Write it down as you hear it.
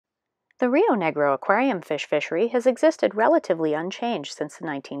The Rio Negro Aquarium fish fishery has existed relatively unchanged since the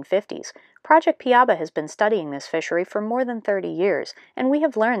 1950s. Project Piaba has been studying this fishery for more than 30 years, and we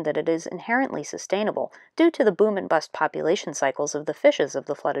have learned that it is inherently sustainable due to the boom and bust population cycles of the fishes of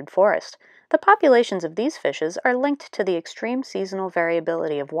the flooded forest. The populations of these fishes are linked to the extreme seasonal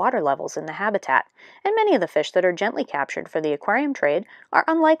variability of water levels in the habitat, and many of the fish that are gently captured for the aquarium trade are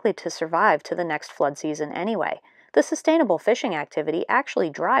unlikely to survive to the next flood season anyway. The sustainable fishing activity actually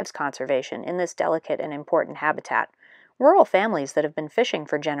drives conservation in this delicate and important habitat. Rural families that have been fishing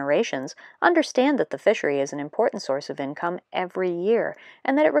for generations understand that the fishery is an important source of income every year,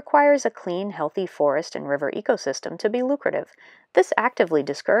 and that it requires a clean, healthy forest and river ecosystem to be lucrative. This actively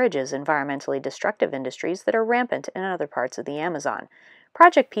discourages environmentally destructive industries that are rampant in other parts of the Amazon.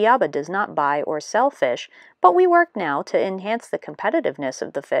 Project Piaba does not buy or sell fish, but we work now to enhance the competitiveness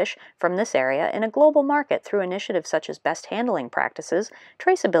of the fish from this area in a global market through initiatives such as best handling practices,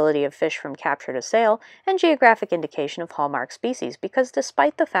 traceability of fish from capture to sale, and geographic indication of hallmark species, because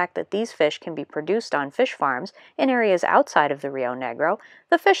despite the fact that these fish can be produced on fish farms in areas outside of the Rio Negro,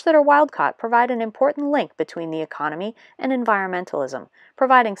 the fish that are wild-caught provide an important link between the economy and environmentalism,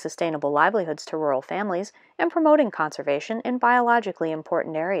 providing sustainable livelihoods to rural families and promoting conservation in biologically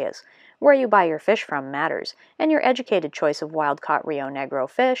important areas. Where you buy your fish from matters, and your educated choice of wild-caught Rio Negro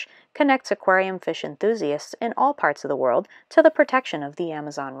fish connects aquarium fish enthusiasts in all parts of the world to the protection of the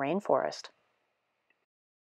Amazon rainforest.